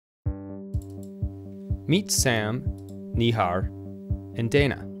Meet Sam, Nihar, and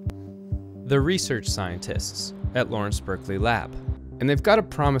Dana. They're research scientists at Lawrence Berkeley Lab, and they've got a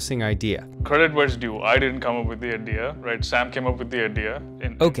promising idea. Credit where it's due. I didn't come up with the idea, right? Sam came up with the idea.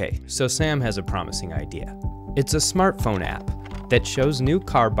 Okay, so Sam has a promising idea. It's a smartphone app that shows new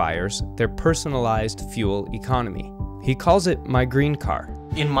car buyers their personalized fuel economy. He calls it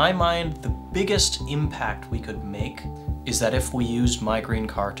MyGreenCar. In my mind, the biggest impact we could make is that if we used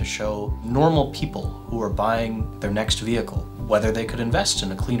MyGreenCar to show normal people who are buying their next vehicle, whether they could invest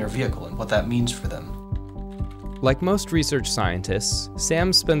in a cleaner vehicle and what that means for them. Like most research scientists,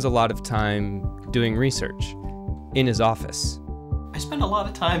 Sam spends a lot of time doing research in his office. I spend a lot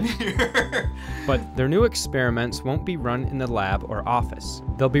of time here. But their new experiments won't be run in the lab or office.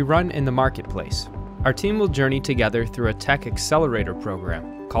 They'll be run in the marketplace. Our team will journey together through a tech accelerator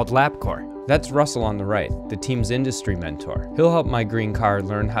program called Lab-Corp. That's Russell on the right, the team's industry mentor. He'll help MyGreenCar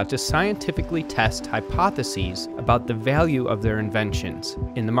learn how to scientifically test hypotheses about the value of their inventions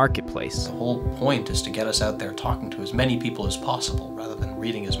in the marketplace. The whole point is to get us out there talking to as many people as possible, rather than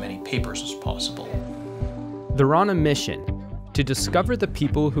reading as many papers as possible. They're on a mission to discover the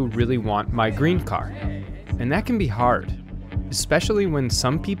people who really want MyGreenCar. And that can be hard, especially when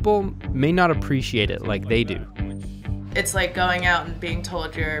some people may not appreciate it like they do. It's like going out and being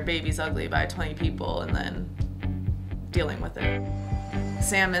told your baby's ugly by 20 people and then dealing with it.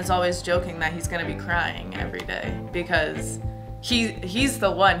 Sam is always joking that he's gonna be crying every day because he's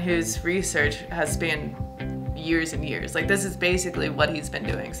the one whose research has spanned years and years. Like, this is basically what he's been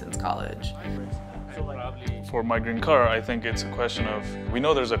doing since college. For MyGreenCar, I think it's a question of, we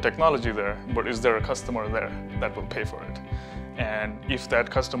know there's a technology there, but is there a customer there that will pay for it? And if that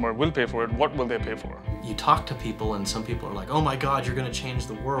customer will pay for it, what will they pay for? You talk to people and some people are like, oh my God, you're gonna change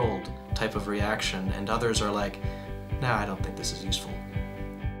the world type of reaction. And others are like, nah, I don't think this is useful.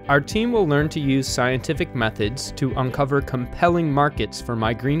 Our team will learn to use scientific methods to uncover compelling markets for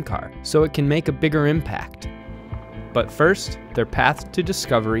MyGreenCar so it can make a bigger impact. But first, their path to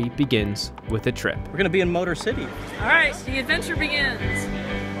discovery begins with a trip. We're gonna be in Motor City. All right, the adventure begins.